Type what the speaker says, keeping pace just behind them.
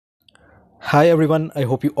Hi everyone, I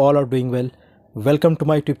hope you all are doing well. Welcome to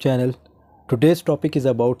my YouTube channel. Today's topic is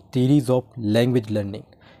about theories of language learning.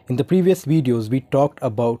 In the previous videos, we talked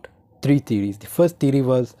about three theories. The first theory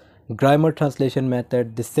was grammar translation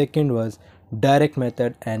method, the second was direct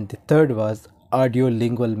method, and the third was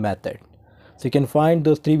audio-lingual method. So you can find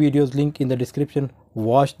those three videos link in the description.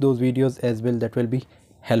 Watch those videos as well, that will be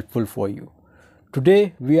helpful for you.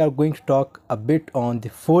 Today we are going to talk a bit on the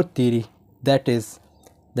fourth theory, that is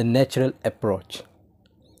the natural approach.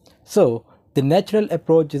 So the natural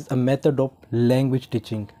approach is a method of language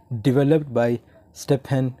teaching developed by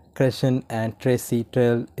Stephen Krashen and Tracy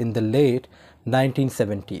Terrell in the late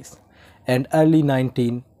 1970s and early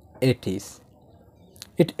 1980s.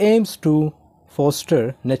 It aims to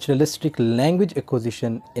foster naturalistic language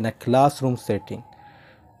acquisition in a classroom setting.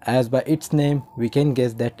 As by its name we can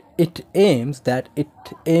guess that it aims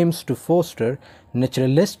to foster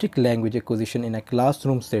naturalistic language acquisition in a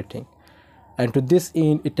classroom setting, and to this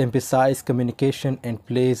end it emphasizes communication and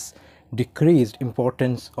places decreased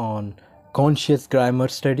importance on conscious grammar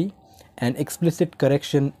study and explicit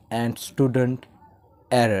correction and student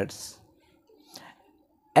errors.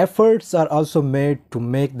 Efforts are also made to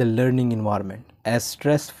make the learning environment as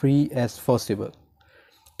stress-free as possible.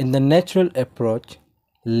 In the natural approach,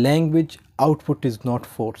 language output is not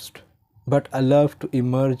forced, but allowed to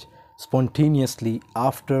emerge spontaneously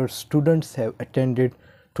after students have attended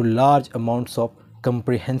to large amounts of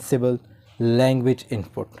comprehensible language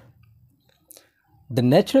input. The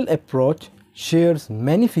natural approach shares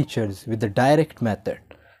many features with the direct method.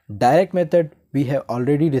 Direct method we have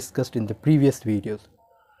already discussed in the previous videos.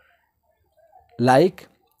 Like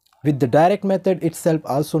with the direct method itself,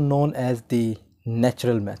 also known as the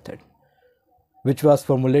natural method, which was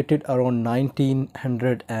formulated around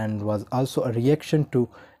 1900 and was also a reaction to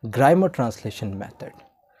grammar translation method.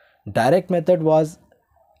 Direct method was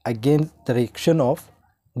again the reaction of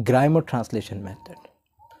grammar translation method.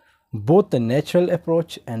 Both the natural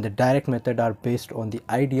approach and the direct method are based on the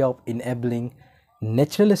idea of enabling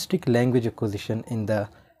naturalistic language acquisition in the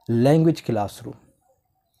language classroom.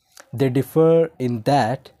 They differ in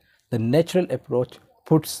that the natural approach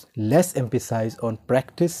puts less emphasis on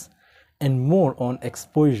practice and more on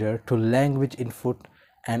exposure to language input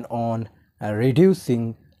and on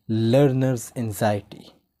reducing learners'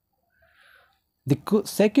 anxiety. The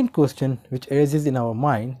second question which arises in our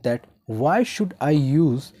mind, that why should I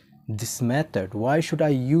use this method? Why should I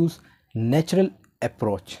use natural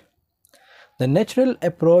approach? The natural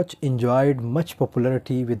approach enjoyed much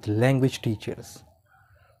popularity with language teachers,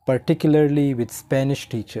 particularly with Spanish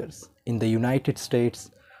teachers. In the United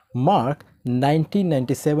States, Mark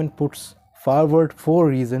 1997 puts forward 4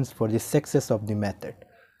 reasons for the success of the method.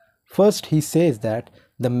 First, he says that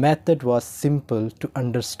the method was simple to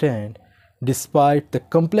understand despite the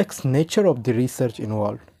complex nature of the research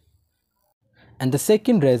involved. And the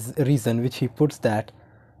second reason which he puts, that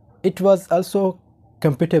it was also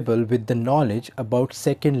compatible with the knowledge about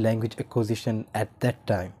second language acquisition at that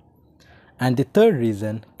time. And the third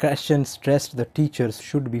reason, Krashen stressed the teachers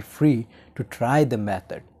should be free to try the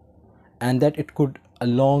method and that it could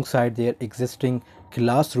alongside their existing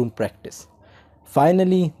classroom practice.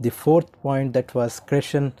 Finally, the fourth point, that was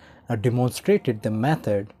Krashen demonstrated the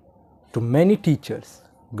method to many teachers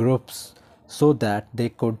groups so that they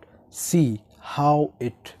could see how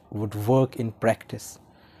it would work in practice.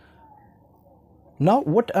 Now,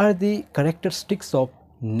 what are the characteristics of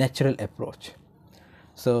natural approach?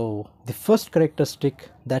 So the first characteristic,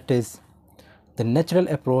 that is the natural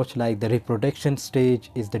approach, like the reproduction stage,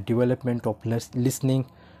 is the development of listening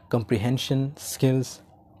comprehension skills.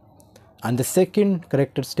 And the second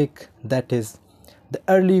characteristic, that is the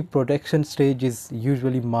early production stage, is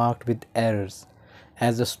usually marked with errors.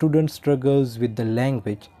 As the student struggles with the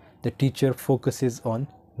language, the teacher focuses on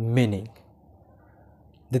meaning.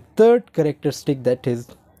 The third characteristic, that is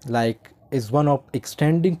one of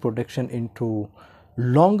extending production into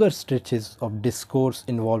longer stretches of discourse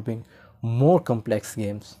involving more complex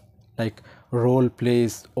games like role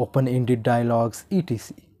plays, open-ended dialogues,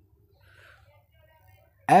 etc.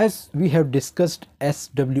 As we have discussed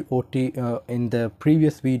SWOT in the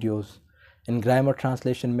previous videos, in grammar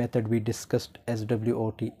translation method we discussed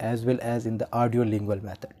SWOT as well as in the audio-lingual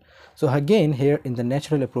method. So again here in the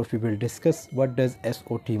natural approach we will discuss what does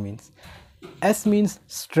SOT means. S means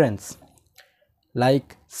strengths,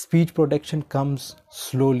 like speech production comes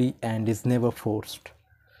slowly and is never forced.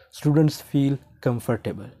 Students feel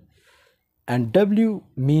comfortable. And W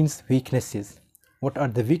means weaknesses. What are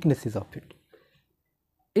the weaknesses of it?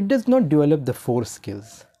 It does not develop the 4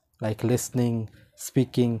 skills like listening,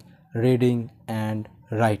 speaking, reading and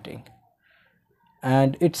writing.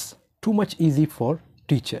 And its too much easy for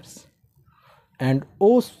teachers. And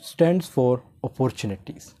O stands for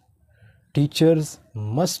opportunities. Teachers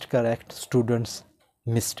must correct students'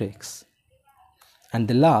 mistakes. And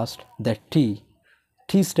the last, that T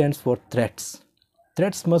stands for threats.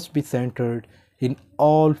 Threats must be centered in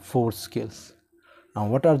all four skills. Now,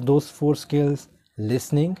 what are those four skills?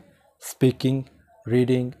 Listening, speaking,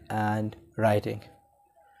 reading, and writing.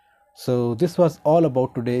 So this was all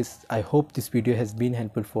about today's. I hope this video has been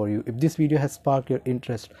helpful for you. If this video has sparked your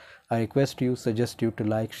interest, I suggest you to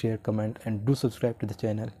like, share, comment, and do subscribe to the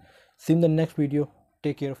channel. See you in the next video.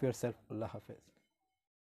 Take care of yourself. Allah Hafiz.